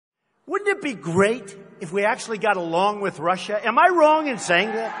Wouldn't it be great if we actually got along with Russia? Am I wrong in saying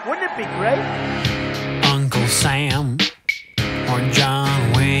that? Wouldn't it be great? Uncle Sam or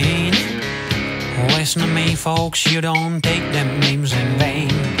John Wayne, listen to me, folks, you don't take them names in vain.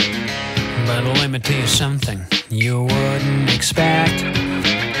 But let me tell you something you wouldn't expect.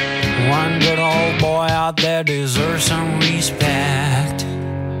 One good old boy out there deserves some respect.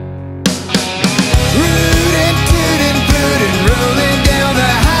 Rootin Tootin Putin, rolling down the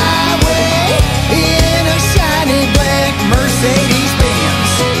highway in a shiny black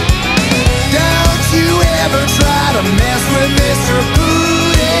Mercedes-Benz. Don't you ever try to mess with Mr.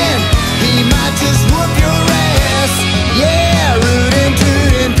 Putin, he might just whoop your ass. Yeah, Rootin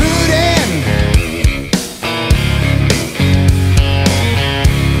Tootin Putin.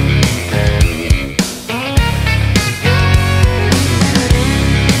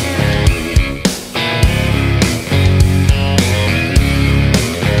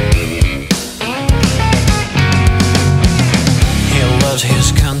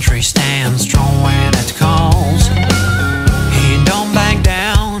 His country stands strong when it calls. He don't back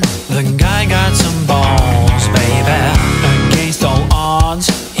down, the guy got some balls, baby. Against all odds,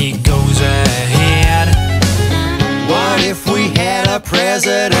 he goes ahead. What if we had a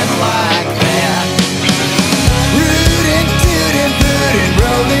president like that? Rootin Tootin Putin,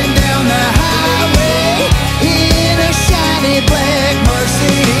 rolling down the highway in a shiny black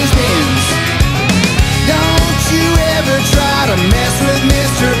Mercedes-Benz. Don't you ever try to mess with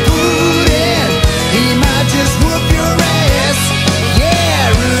Mr. Putin, he might just whoop your ass.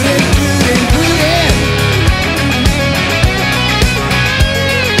 Yeah, Rootin Tootin Putin.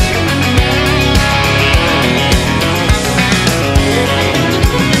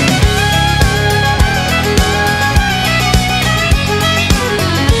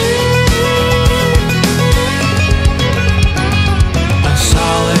 A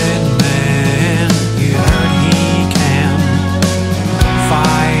solid man, you heard he can.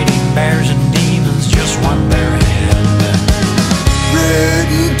 Fighting bears and demons, just one bare hand.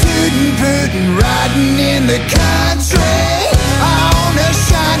 Rootin Tootin Putin, riding in the country on a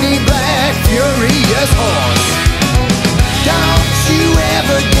shiny black furious horse. Don't you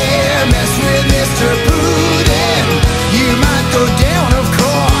ever dare mess with Mr. Putin, you might go down, of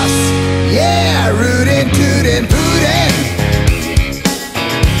course. Yeah, Rootin Tootin Putin.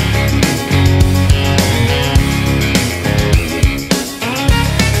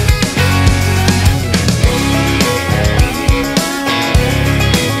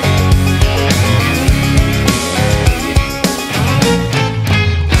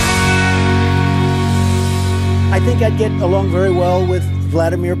 I think I'd get along very well with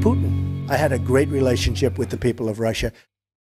Vladimir Putin. I had a great relationship with the people of Russia.